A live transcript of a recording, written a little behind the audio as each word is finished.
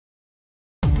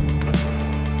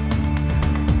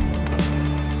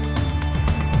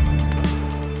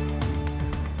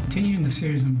continuing the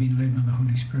series on being led by the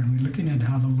Holy Spirit. We're looking at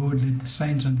how the Lord led the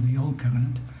saints under the Old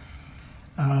Covenant,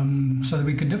 so that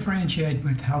we could differentiate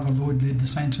with how the Lord led the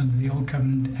saints under the Old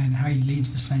Covenant and how He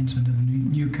leads the saints under the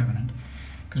New Covenant.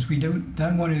 Because we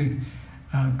don't want to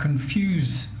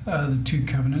confuse the two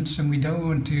covenants, and we don't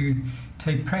want to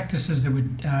take practices that were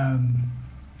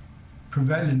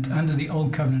prevalent under the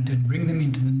Old Covenant and bring them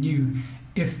into the New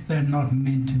if they're not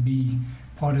meant to be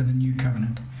part of the New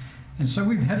Covenant. And so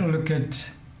we've had a look at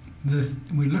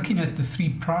we're looking at the three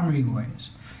primary ways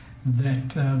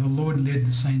that the Lord led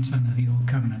the saints under the Old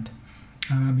Covenant.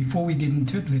 Before we get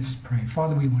into it, let's pray.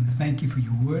 Father, we want to thank you for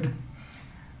your word.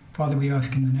 Father, we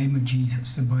ask in the name of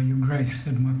Jesus that by your grace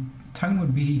that my tongue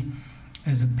would be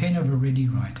as the pen of a ready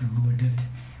writer, Lord, that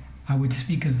I would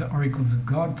speak as the oracles of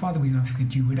God. Father, we ask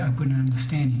that you would open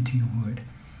understanding to your word,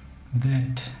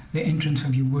 that the entrance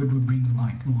of your word would bring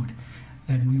light, Lord,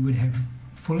 that we would have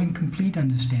full and complete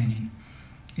understanding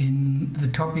in the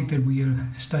topic that we are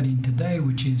studying today,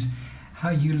 which is how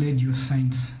you led your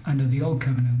saints under the Old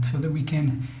Covenant, so that we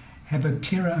can have a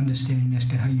clearer understanding as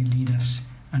to how you lead us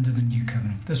under the New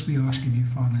Covenant. This we ask of you,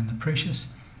 Father, in the precious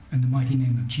and the mighty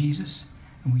name of Jesus,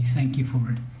 and we thank you for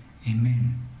it.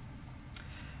 Amen.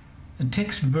 The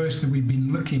text verse that we've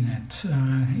been looking at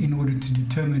in order to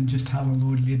determine just how the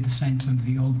Lord led the saints under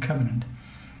the Old Covenant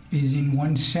is in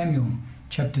 1 Samuel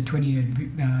chapter 28,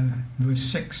 verse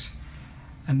 6.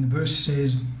 And the verse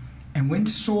says, "And when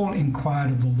Saul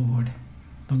inquired of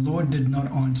the Lord did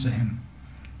not answer him,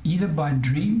 either by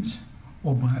dreams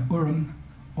or by Urim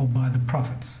or by the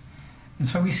prophets." And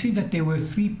so we see that there were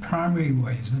three primary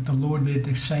ways that the Lord led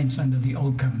the saints under the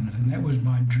Old Covenant, and that was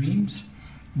by dreams,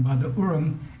 by the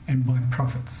Urim, and by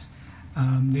prophets.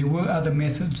 There were other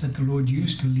methods that the Lord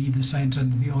used to lead the saints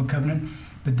under the Old Covenant,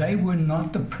 but they were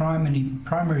not the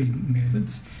primary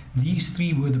methods. These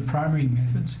three were the primary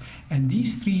methods, and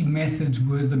these three methods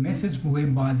were the methods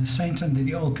whereby the saints under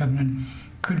the Old Covenant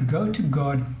could go to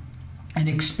God and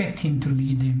expect Him to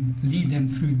lead them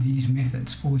through these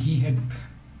methods, for He had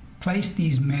placed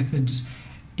these methods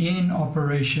in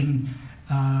operation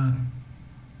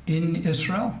in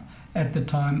Israel at the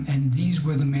time, and these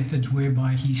were the methods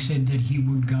whereby He said that He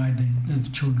would guide the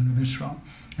children of Israel.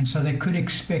 And so they could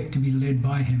expect to be led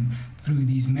by Him through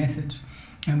these methods.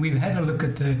 And we've had a look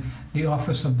at the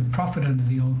office of the prophet under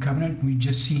the Old Covenant. We've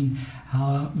just seen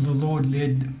how the Lord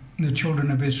led the children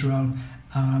of Israel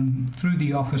through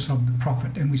the office of the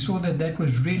prophet. And we saw that that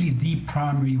was really the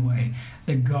primary way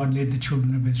that God led the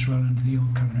children of Israel under the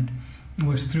Old Covenant,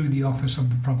 was through the office of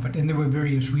the prophet. And there were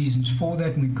various reasons for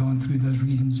that, and we've gone through those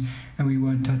reasons, and we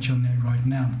won't touch on that right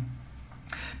now.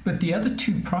 But the other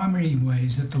two primary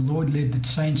ways that the Lord led the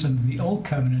saints under the Old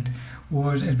Covenant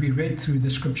was, as we read through the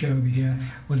scripture over here,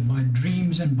 was by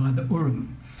dreams and by the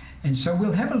Urim. And so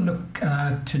we'll have a look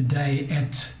today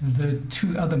at the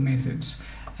two other methods.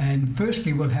 And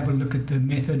firstly, we'll have a look at the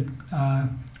method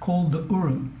called the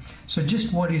Urim. So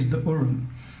just what is the Urim?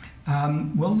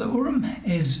 Well, the Urim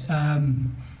is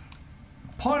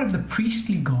part of the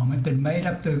priestly garment that made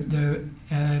up the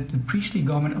priestly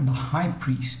garment of the high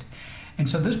priest. And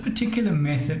so this particular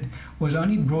method was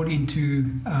only brought into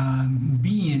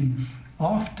being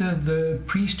after the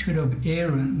priesthood of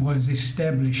Aaron was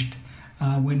established,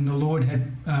 when the Lord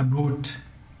had brought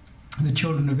the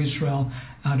children of Israel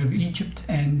out of Egypt,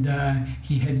 and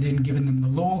He had then given them the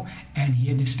law, and He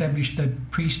had established the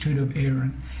priesthood of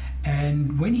Aaron.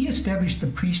 And when He established the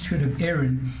priesthood of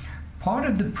Aaron, part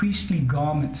of the priestly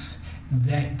garments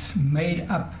that made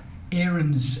up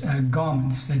Aaron's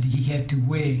garments that he had to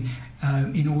wear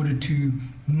in order to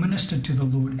minister to the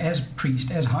Lord as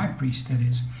priest, as high priest, that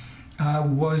is,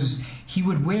 was he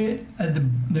would wear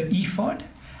the ephod,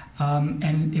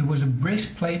 and it was a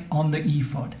breastplate on the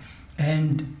ephod.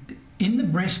 And in the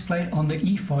breastplate on the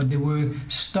ephod, there were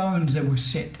stones that were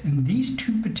set. And these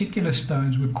two particular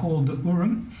stones were called the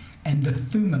Urim and the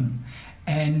Thummim.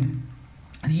 And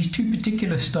these two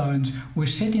particular stones were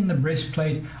set in the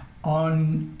breastplate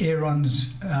on Aaron's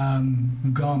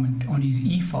garment, on his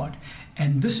ephod.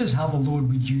 And this is how the Lord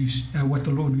would use, what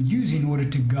the Lord would use in order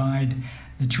to guide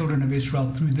the children of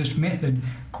Israel through this method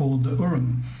called the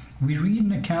Urim. We read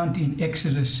an account in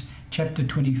Exodus chapter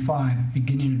 25,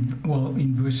 beginning,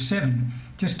 in verse 7,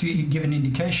 just to give an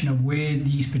indication of where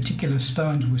these particular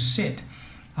stones were set.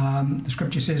 The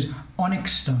scripture says,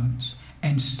 onyx stones,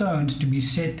 and stones to be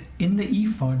set in the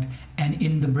ephod and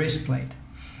in the breastplate.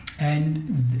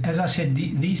 And as I said,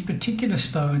 these particular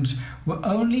stones were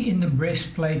only in the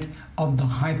breastplate of the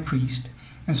high priest.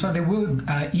 And so there were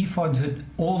ephods that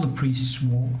all the priests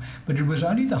wore, but it was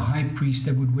only the high priest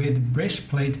that would wear the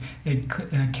breastplate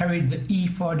that carried the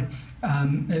ephod,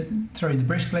 the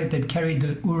breastplate that carried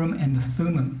the Urim and the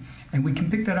Thummim. And we can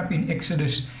pick that up in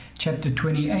Exodus chapter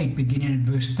 28, beginning at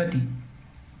verse 30.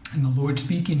 And the Lord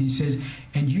speaking, he says,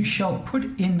 "And you shall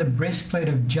put in the breastplate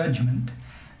of judgment,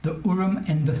 the Urim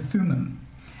and the Thummim,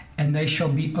 and they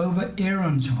shall be over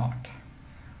Aaron's heart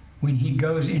when he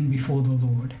goes in before the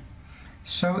Lord.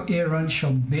 So Aaron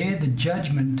shall bear the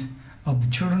judgment of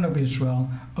the children of Israel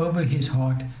over his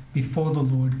heart before the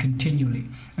Lord continually."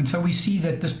 And so we see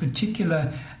that this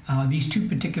particular, these two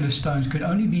particular stones could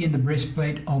only be in the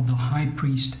breastplate of the high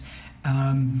priest,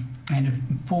 and it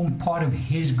formed part of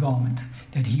his garment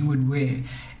that he would wear.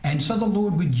 And so the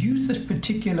Lord would use this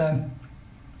particular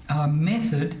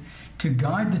method to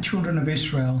guide the children of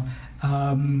Israel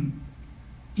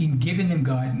in giving them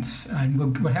guidance. And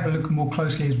we'll have a look more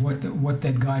closely as what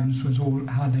that guidance was, all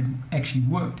how that actually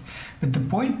worked. But the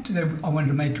point that I wanted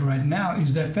to make right now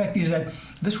is the fact is that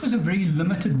this was a very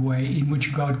limited way in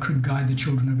which God could guide the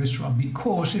children of Israel,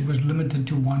 because it was limited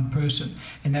to one person,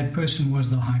 and that person was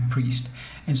the high priest.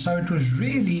 And so it was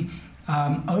really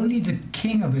only the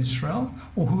king of Israel,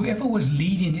 or whoever was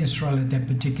leading Israel at that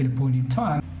particular point in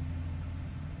time.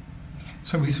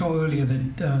 So we saw earlier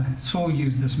that Saul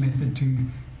used this method to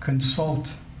consult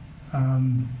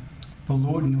the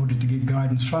Lord in order to get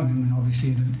guidance from him, and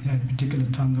obviously at that particular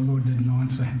time the Lord didn't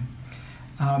answer him.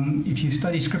 If you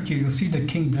study scripture, you'll see that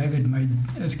King David made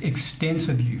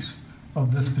extensive use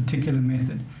of this particular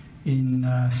method in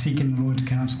seeking the Lord's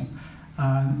counsel.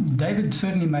 David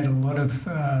certainly made a lot of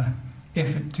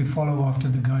effort to follow after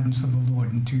the guidance of the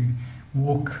Lord and to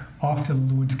walk after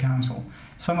the Lord's counsel.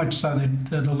 So much so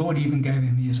that the Lord even gave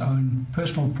him his own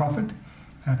personal prophet.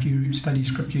 If you study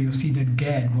scripture, you'll see that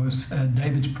Gad was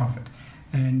David's prophet.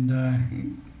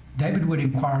 And David would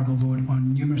inquire of the Lord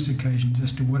on numerous occasions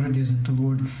as to what it is that the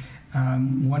Lord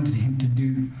wanted him to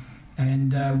do.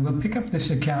 And we'll pick up this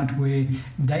account where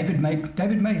David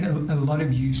made a lot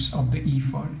of use of the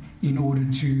ephod in order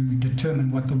to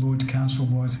determine what the Lord's counsel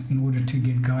was, in order to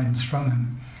get guidance from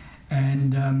him.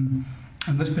 And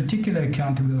on this particular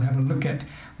account, we'll have a look at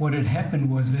what had happened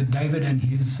was that David and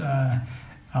his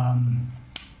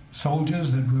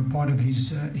soldiers that were part of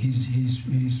his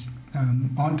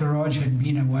entourage had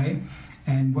been away.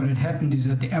 And what had happened is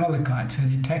that the Amalekites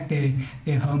had attacked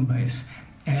their home base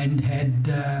and had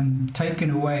taken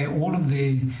away all of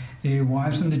their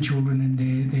wives and their children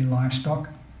and their livestock.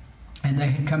 And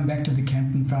they had come back to the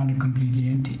camp and found it completely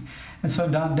empty. And so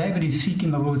now David is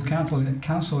seeking the Lord's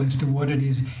counsel as to what it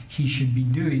is he should be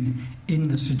doing in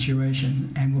the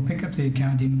situation. And we'll pick up the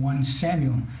account in 1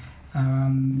 Samuel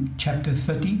chapter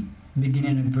 30,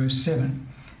 beginning at verse 7.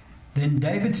 Then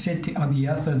David said to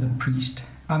Abiathar the priest,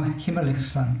 Ahimelech's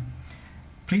son,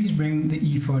 "Please bring the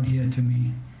ephod here to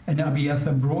me." And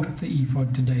Abiathar brought the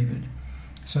ephod to David.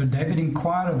 So David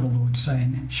inquired of the Lord,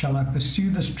 saying, "Shall I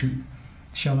pursue this troop?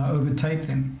 Shall I overtake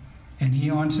them?" And he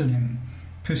answered him,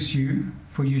 "Pursue,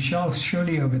 for you shall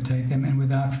surely overtake them, and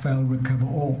without fail recover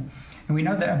all." And we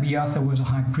know that Abiathar was a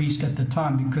high priest at the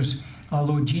time, because our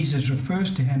Lord Jesus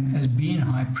refers to him as being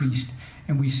high priest.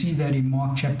 And we see that in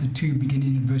Mark chapter 2,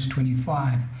 beginning in verse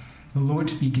 25. The Lord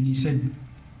speaking, he said,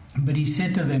 "But he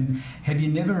said to them, have you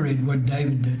never read what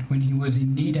David did when he was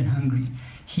in need and hungry,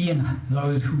 he and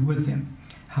those who were with him?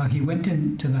 How he went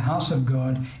into the house of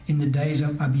God in the days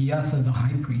of Abiathar the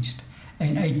high priest,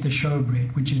 and ate the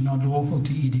showbread, which is not lawful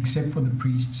to eat except for the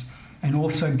priests, and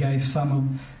also gave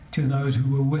some to those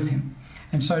who were with him."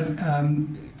 And so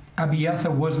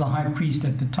Abiathar was the high priest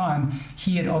at the time.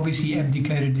 He had obviously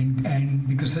abdicated, and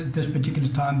because at this particular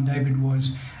time David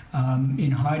was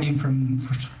in hiding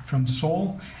from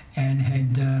Saul and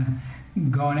had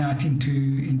gone out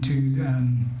into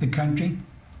the country,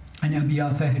 and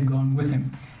Abiathar had gone with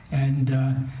him. And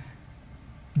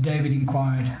David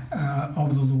inquired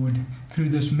of the Lord through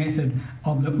this method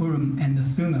of the Urim and the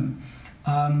Thummim.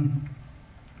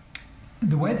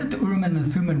 The way that the Urim and the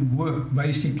Thummim work,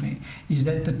 basically, is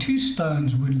that the two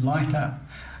stones would light up.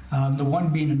 The one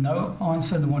being a no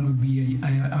answer, the one would be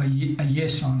a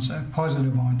yes answer, a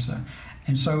positive answer.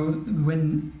 And so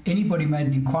when anybody made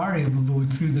an inquiry of the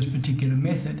Lord through this particular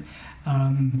method,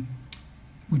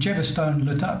 whichever stone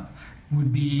lit up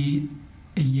would be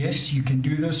a yes, you can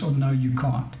do this, or no, you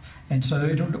can't. And so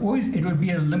it would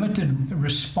be a limited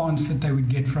response that they would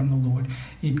get from the Lord.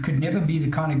 It could never be the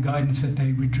kind of guidance that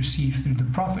they would receive through the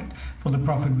prophet, for the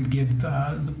prophet would give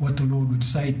what the Lord would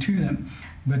say to them.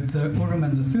 But the Urim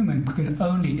and the Thummim could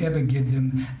only ever give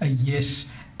them a yes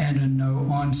and a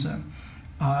no answer.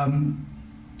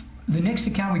 the next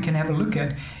account we can have a look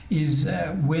at is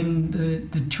when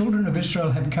the children of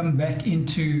Israel have come back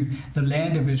into the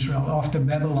land of Israel after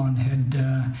Babylon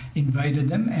had invaded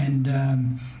them,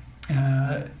 and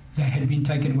they had been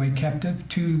taken away captive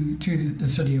to the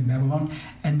city of Babylon,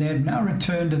 and they have now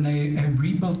returned and they have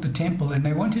rebuilt the temple, and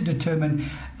they want to determine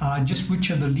just which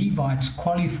of the Levites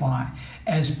qualify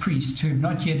as priests who've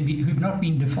not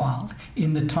been defiled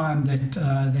in the time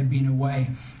that they've been away,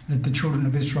 that the children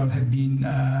of Israel have been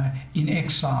in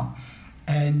exile.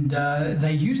 And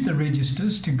they used the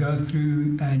registers to go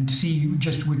through and see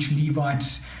just which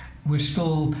Levites were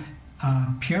still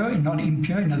pure and not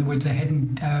impure. In other words, they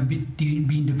hadn't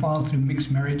been defiled through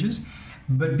mixed marriages.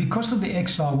 But because of the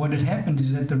exile, what had happened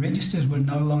is that the registers were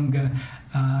no longer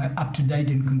up to date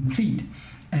and complete.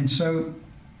 And so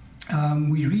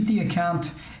we read the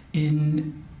account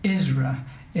in Ezra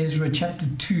chapter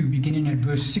 2, beginning at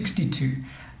verse 62.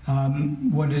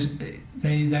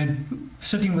 They're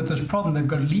sitting with this problem. They've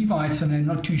got Levites, and they're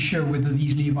not too sure whether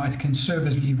these Levites can serve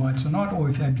as Levites or not, or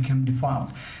if they've become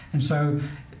defiled. And so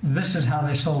this is how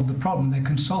they solve the problem. They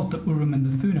consult the Urim and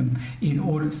the Thummim in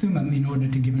order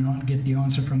to get the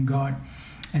answer from God.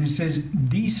 And it says,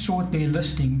 these sought their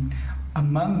listing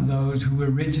among those who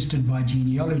were registered by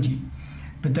genealogy,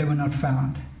 but they were not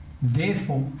found.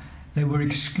 Therefore, they were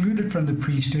excluded from the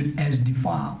priesthood as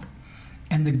defiled.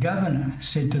 And the governor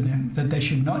said to them that they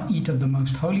should not eat of the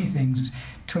most holy things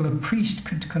till a priest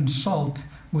could consult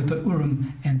with the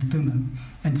Urim and Thummim.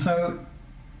 And so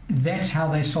that's how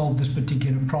they solved this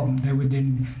particular problem. They would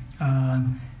then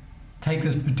take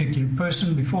this particular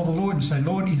person before the Lord and say,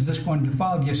 Lord, is this one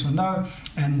defiled, yes or no?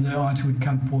 And the answer would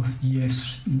come forth,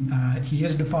 yes, he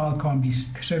is defiled, can't be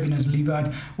serving as a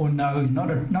Levite, or no,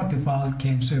 not defiled,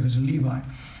 can serve as a Levite.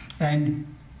 And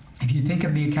if you think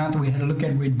of the account that we had a look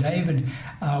at where David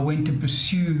went to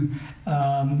pursue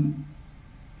the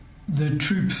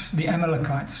troops, the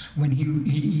Amalekites, when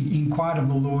he inquired of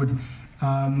the Lord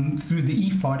through the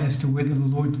ephod as to whether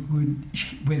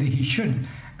he should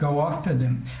go after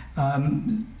them.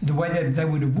 The way that they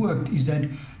would have worked is that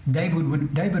David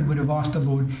would have asked the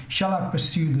Lord, shall I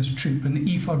pursue this troop? And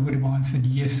the ephod would have answered,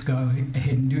 yes, go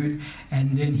ahead and do it.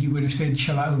 And then he would have said,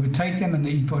 shall I overtake them? And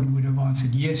the ephod would have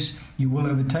answered, yes, you will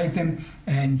overtake them.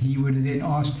 And he would have then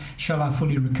asked, shall I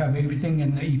fully recover everything?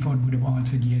 And the ephod would have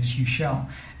answered, yes, you shall.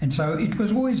 And so it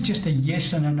was always just a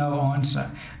yes and a no answer.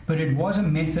 But it was a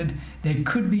method that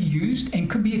could be used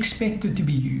and could be expected to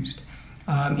be used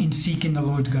in seeking the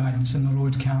Lord's guidance and the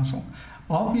Lord's counsel.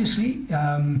 Obviously,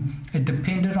 it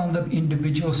depended on the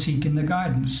individual seeking the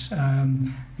guidance,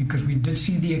 because we did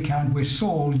see the account where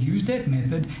Saul used that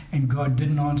method and God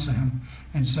didn't answer him.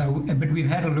 And so, but we've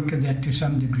had a look at that to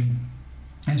some degree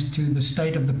as to the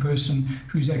state of the person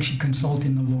who's actually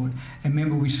consulting the Lord. And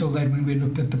remember, we saw that when we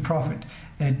looked at the prophet,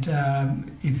 that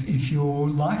if your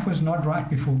life was not right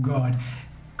before God,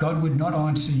 God would not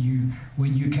answer you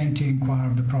when you came to inquire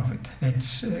of the prophet.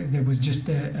 There was just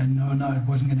a no, it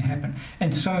wasn't going to happen.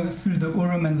 And so through the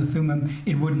Urim and the Thummim,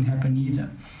 it wouldn't happen either.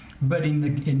 But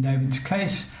in David's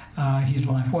case, his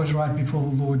life was right before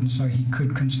the Lord, and so he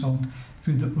could consult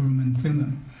through the Urim and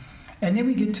Thummim. And then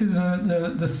we get to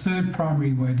the third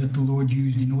primary way that the Lord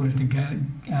used in order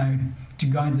to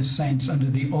guide the saints under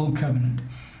the Old Covenant.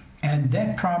 And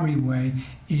that primary way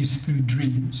is through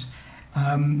dreams.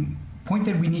 Point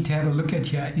that we need to have a look at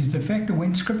here is the fact that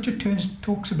when Scripture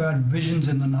talks about visions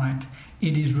in the night,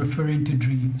 it is referring to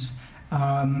dreams.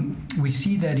 We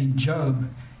see that in Job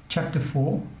chapter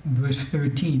 4, verse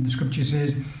 13. The Scripture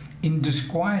says, in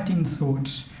disquieting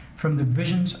thoughts from the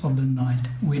visions of the night,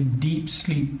 when deep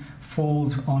sleep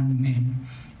falls on men.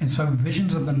 And so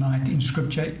visions of the night in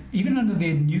Scripture, even under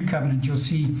the New Covenant, you'll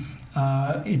see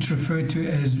it's referred to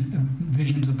as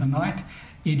visions of the night.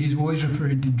 It is always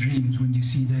referred to dreams when you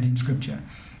see that in Scripture.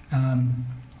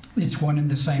 It's one and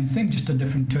the same thing, just a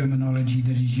different terminology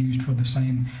that is used for the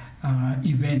same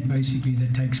event, basically,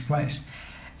 that takes place.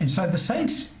 And so the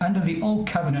saints under the Old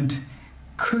Covenant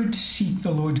could seek the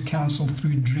Lord's counsel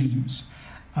through dreams.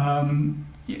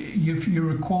 If you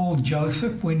recall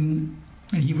Joseph, when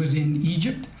he was in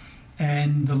Egypt,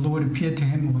 and the Lord appeared to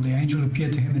him, or the angel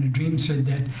appeared to him in a dream, said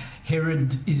that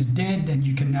Herod is dead and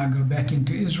you can now go back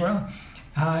into Israel.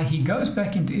 He goes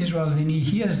back into Israel, and then he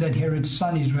hears that Herod's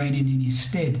son is reigning in his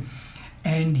stead.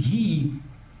 And he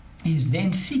is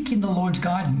then seeking the Lord's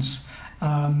guidance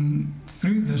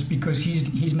through this, because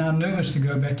he's now nervous to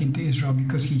go back into Israel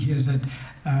because he hears that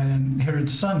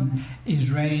Herod's son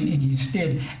is reigning in his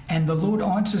stead. And the Lord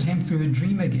answers him through a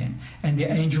dream again. And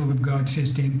the angel of God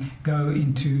says to him, go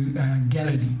into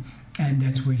Galilee. and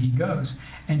that's where he goes.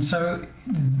 And so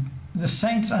the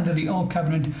saints under the Old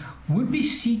Covenant would be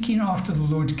seeking after the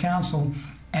Lord's counsel,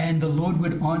 and the Lord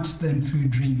would answer them through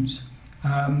dreams.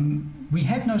 We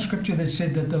have no scripture that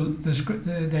said that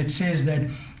that says that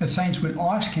the saints would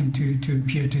ask him to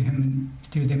appear to them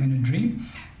in a dream,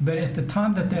 but at the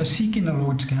time that they're seeking the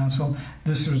Lord's counsel,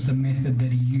 this was the method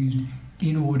that he used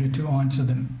in order to answer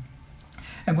them.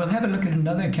 And we'll have a look at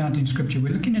another account in scripture.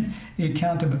 We're looking at the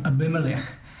account of Abimelech.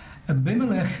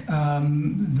 Abimelech,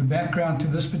 the background to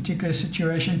this particular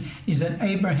situation is that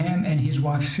Abraham and his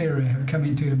wife Sarah have come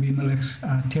into Abimelech's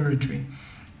territory.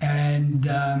 And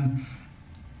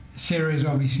Sarah is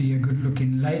obviously a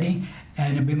good-looking lady,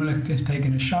 and Abimelech has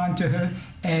taken a shine to her,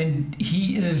 and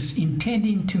he is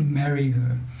intending to marry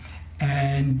her.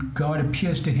 And God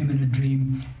appears to him in a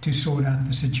dream to sort out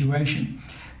the situation.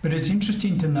 But it's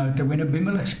interesting to note that when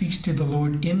Abimelech speaks to the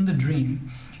Lord in the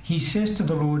dream, he says to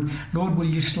the Lord, "Lord, will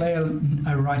you slay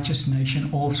a righteous nation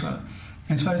also?"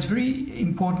 And so it's very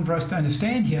important for us to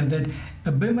understand here that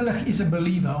Abimelech is a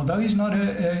believer. Although he's not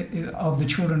of the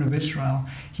children of Israel,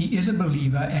 he is a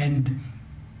believer. And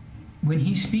when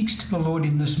he speaks to the Lord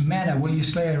in this manner, "Will you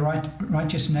slay a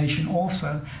righteous nation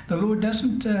also?" the Lord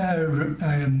doesn't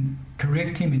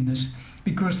correct him in this,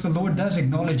 because the Lord does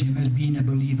acknowledge him as being a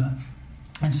believer.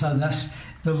 And so thus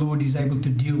the Lord is able to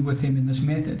deal with him in this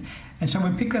method. And so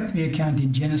we pick up the account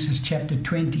in Genesis chapter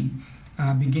 20,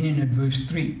 beginning at verse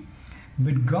 3.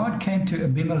 "But God came to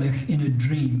Abimelech in a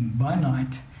dream by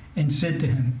night and said to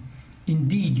him,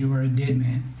 'Indeed you are a dead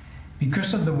man,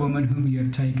 because of the woman whom you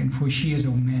have taken, for she is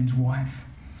a man's wife.'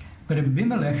 But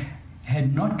Abimelech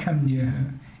had not come near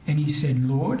her, and he said,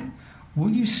 'Lord,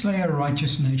 will you slay a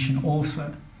righteous nation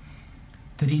also?'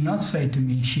 Did he not say to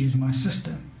me, 'She is my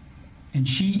sister?' And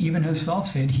she even herself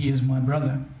said, 'He is my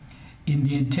brother.' In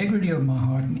the integrity of my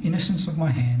heart and innocence of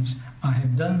my hands, I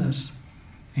have done this."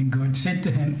 And God said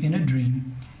to him in a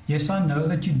dream, "Yes, I know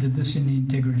that you did this in the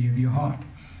integrity of your heart.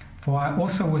 For I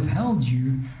also withheld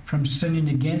you from sinning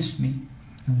against me.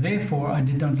 Therefore I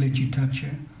did not let you touch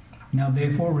her. Now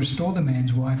therefore restore the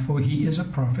man's wife, for he is a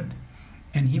prophet,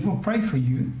 and he will pray for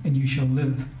you, and you shall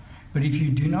live. But if you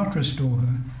do not restore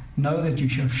her, know that you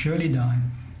shall surely die,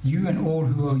 you and all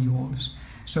who are yours."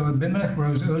 So Abimelech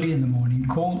rose early in the morning,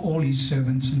 called all his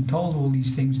servants, and told all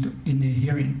these things in their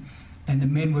hearing. And the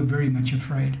men were very much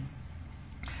afraid.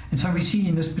 And so we see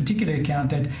in this particular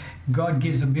account that God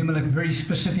gives Abimelech very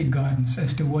specific guidance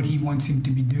as to what he wants him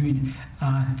to be doing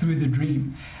through the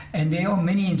dream. And there are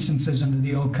many instances under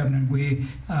the Old Covenant where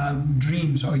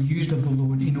dreams are used of the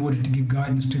Lord in order to give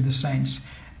guidance to the saints.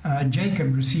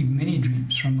 Jacob received many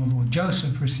dreams from the Lord.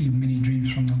 Joseph received many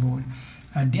dreams from the Lord.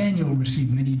 Daniel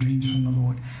received many dreams from the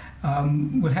Lord.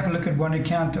 We'll have a look at one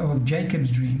account of Jacob's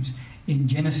dreams in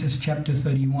Genesis chapter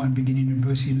 31, beginning in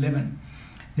verse 11.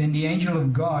 "Then the angel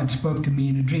of God spoke to me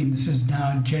in a dream." This is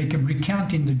now Jacob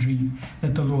recounting the dream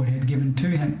that the Lord had given to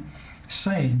him,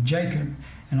 saying, "Jacob."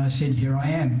 And I said, "Here I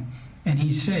am." And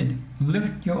he said,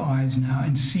 "Lift your eyes now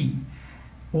and see.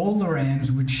 All the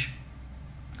rams which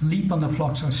leap on the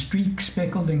flocks are streaked,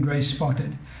 speckled, and grey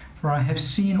spotted. For I have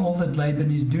seen all that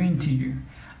Laban is doing to you.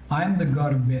 I am the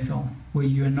God of Bethel, where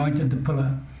you anointed the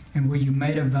pillar, and where you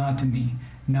made a vow to me.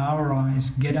 Now arise,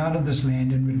 get out of this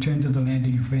land, and return to the land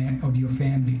of your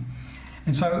family."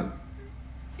 And so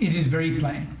it is very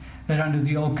plain that under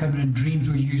the Old Covenant, dreams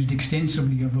were used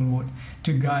extensively of the Lord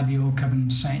to guide the Old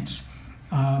Covenant saints.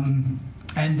 And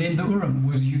then the Urim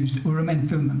was used, Urim and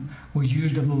Thummim was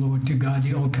used of the Lord to guide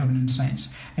the Old Covenant saints.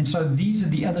 And so these are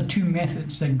the other two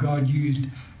methods that God used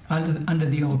under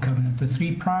the Old Covenant. The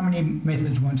three primary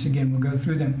methods, once again, we'll go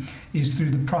through them, is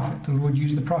through the prophet. The Lord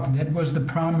used the prophet. That was the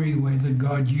primary way that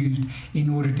God used in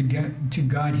order to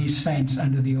guide his saints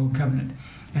under the Old Covenant.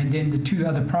 And then the two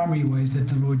other primary ways that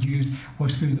the Lord used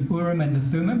was through the Urim and the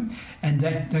Thummim, and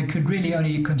that they could really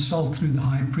only consult through the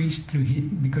high priest,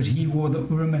 because he wore the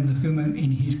Urim and the Thummim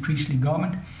in his priestly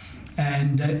garment.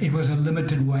 And it was a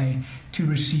limited way to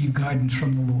receive guidance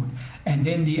from the Lord. And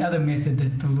then the other method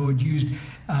that the Lord used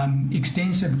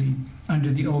extensively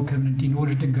under the Old Covenant in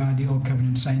order to guide the Old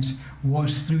Covenant saints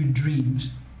was through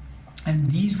dreams.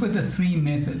 And these were the three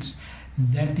methods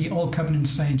that the Old Covenant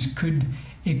saints could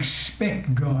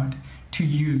expect God to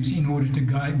use in order to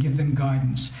give them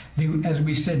guidance. As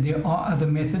we said, there are other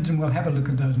methods, and we'll have a look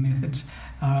at those methods.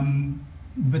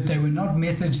 But they were not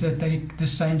methods that the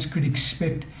saints could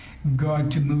expect God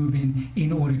to move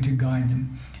in order to guide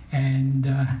them. And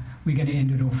we're going to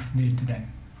end it off there today.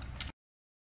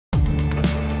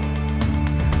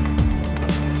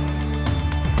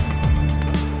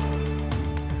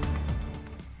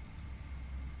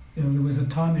 There was a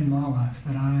time in my life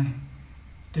that I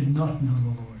did not know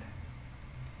the Lord.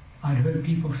 I'd heard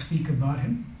people speak about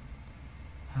him,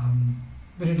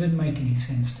 but it didn't make any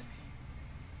sense to me.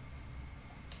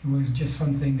 It was just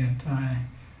something that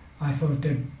I thought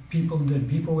that people did.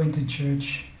 People went to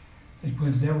church.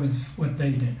 That was what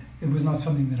they did. It was not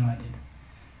something that I did.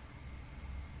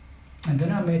 And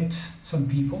then I met some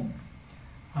people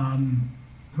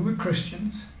who were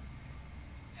Christians,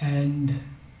 and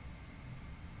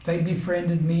they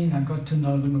befriended me, and I got to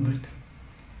know them a bit.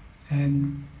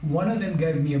 And one of them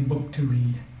gave me a book to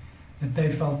read that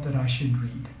they felt that I should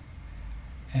read.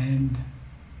 And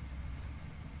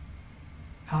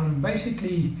out of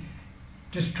basically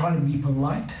just trying to be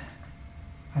polite,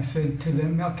 I said to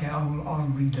them, okay,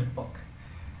 I'll read that book.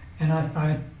 And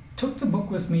I took the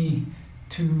book with me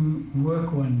to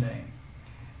work one day,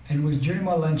 and it was during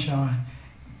my lunch hour,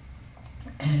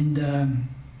 and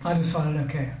I decided,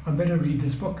 okay, I better read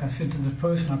this book. I said to the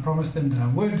person, I promised them that I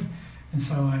would, and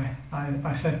so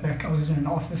I sat back. I was in an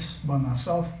office by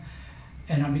myself,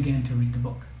 and I began to read the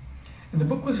book. And the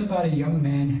book was about a young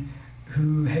man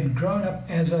who had grown up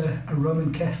as a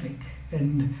Roman Catholic,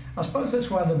 and I suppose that's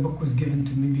why the book was given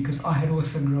to me, because I had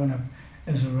also grown up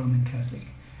as a Roman Catholic.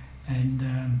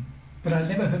 And but I'd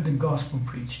never heard the gospel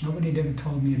preached. Nobody had ever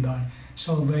told me about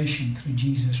salvation through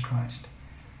Jesus Christ.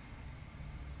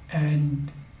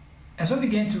 And as I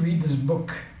began to read this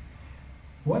book,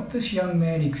 what this young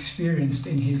man experienced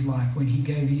in his life when he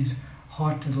gave his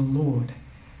heart to the Lord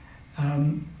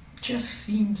just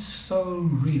seemed so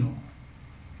real.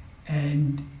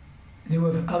 And there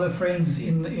were other friends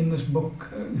in this book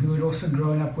who had also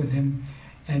grown up with him,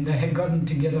 and they had gotten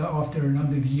together after a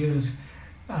number of years,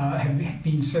 had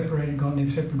been separated, gone their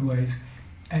separate ways,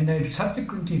 and they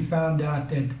subsequently found out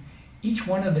that each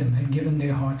one of them had given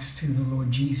their hearts to the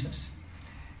Lord Jesus.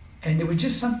 And there was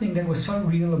just something that was so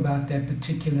real about that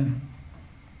particular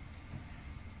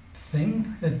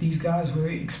thing that these guys were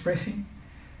expressing.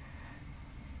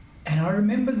 And I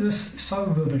remember this so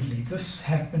vividly. This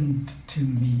happened to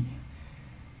me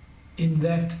in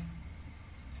that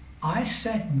I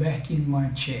sat back in my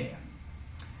chair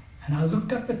and I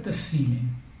looked up at the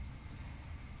ceiling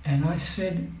and I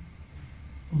said,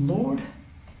 Lord,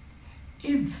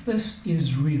 if this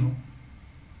is real,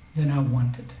 then I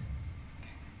want it.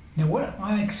 Now, what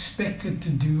I expected to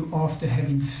do after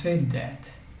having said that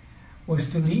was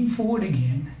to lean forward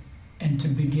again and to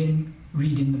begin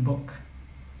reading the book.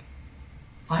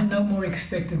 I no more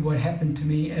expected what happened to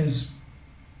me as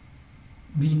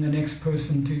being the next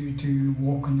person to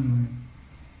walk on the moon.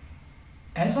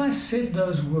 As I said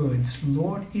those words,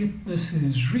 Lord, if this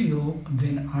is real,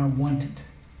 then I want it.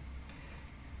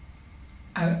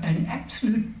 An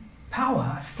absolute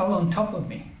power fell on top of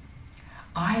me.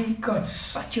 I got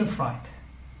such a fright.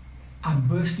 I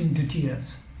burst into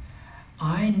tears.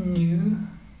 I knew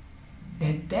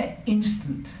that that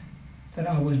instant that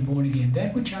I was born again,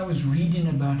 that which I was reading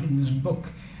about in this book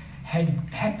had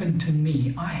happened to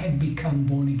me. I had become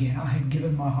born again. I had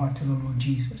given my heart to the Lord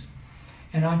Jesus.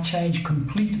 And I changed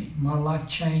completely. My life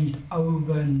changed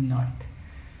overnight.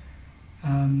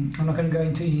 I'm not going to go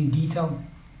into any detail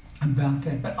about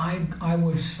that, but I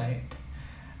was saved.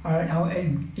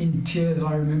 In tears,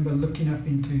 I remember looking up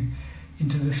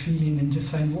into the ceiling and just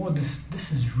saying, Lord,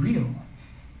 this is real.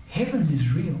 Heaven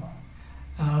is real.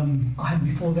 I had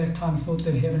before that time thought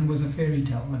that heaven was a fairy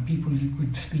tale that people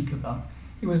would speak about.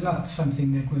 It was not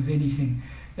something that was anything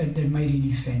that made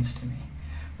any sense to me.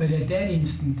 But at that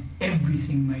instant,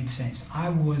 everything made sense. I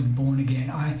was born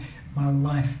again. My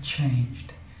life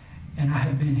changed. And I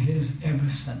have been His ever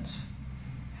since.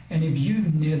 And if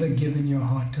you've never given your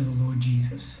heart to the Lord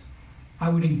Jesus, I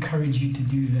would encourage you to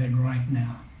do that right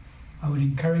now. I would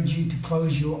encourage you to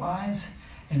close your eyes,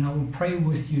 and I will pray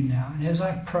with you now. And as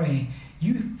I pray,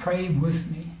 you pray with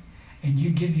me, and you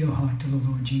give your heart to the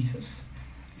Lord Jesus,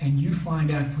 and you find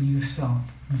out for yourself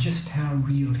just how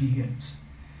real He is.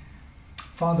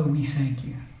 Father, we thank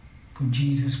you for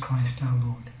Jesus Christ our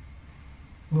Lord.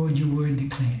 Lord, your word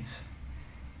declares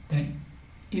that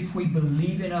if we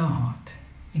believe in our heart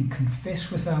and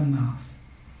confess with our mouth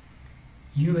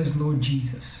you as Lord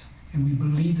Jesus, and we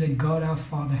believe that God our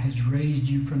Father has raised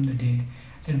you from the dead,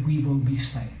 that we will be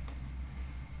saved.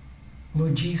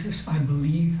 Lord Jesus, I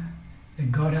believe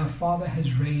that God our Father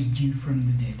has raised you from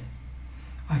the dead.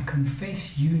 I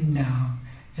confess you now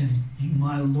as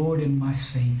my Lord and my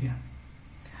Savior.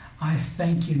 I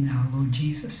thank you now, Lord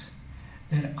Jesus,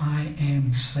 that I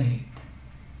am saved.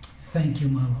 Thank you,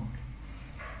 my Lord.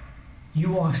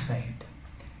 You are saved.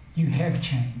 You have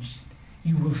changed.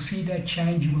 You will see that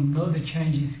change. You will know the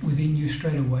change within you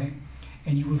straight away,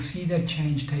 and you will see that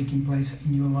change taking place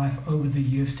in your life over the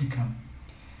years to come.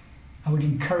 I would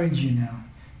encourage you now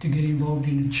to get involved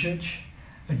in a church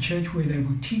where they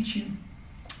will teach you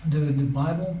the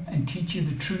Bible and teach you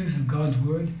the truth of God's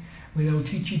Word, where they'll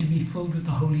teach you to be filled with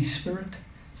the Holy Spirit,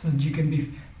 so that you can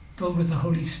be filled with the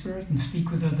Holy Spirit and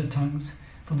speak with other tongues.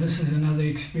 For this is another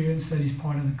experience that is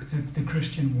part of the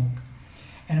Christian walk.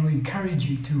 And I would encourage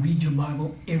you to read your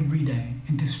Bible every day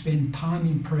and to spend time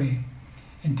in prayer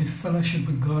and to fellowship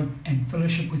with God and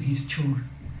fellowship with His children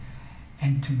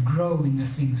and to grow in the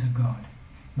things of God.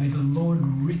 May the Lord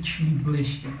richly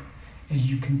bless you as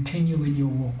you continue in your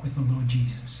walk with the Lord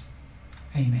Jesus.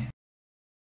 Amen.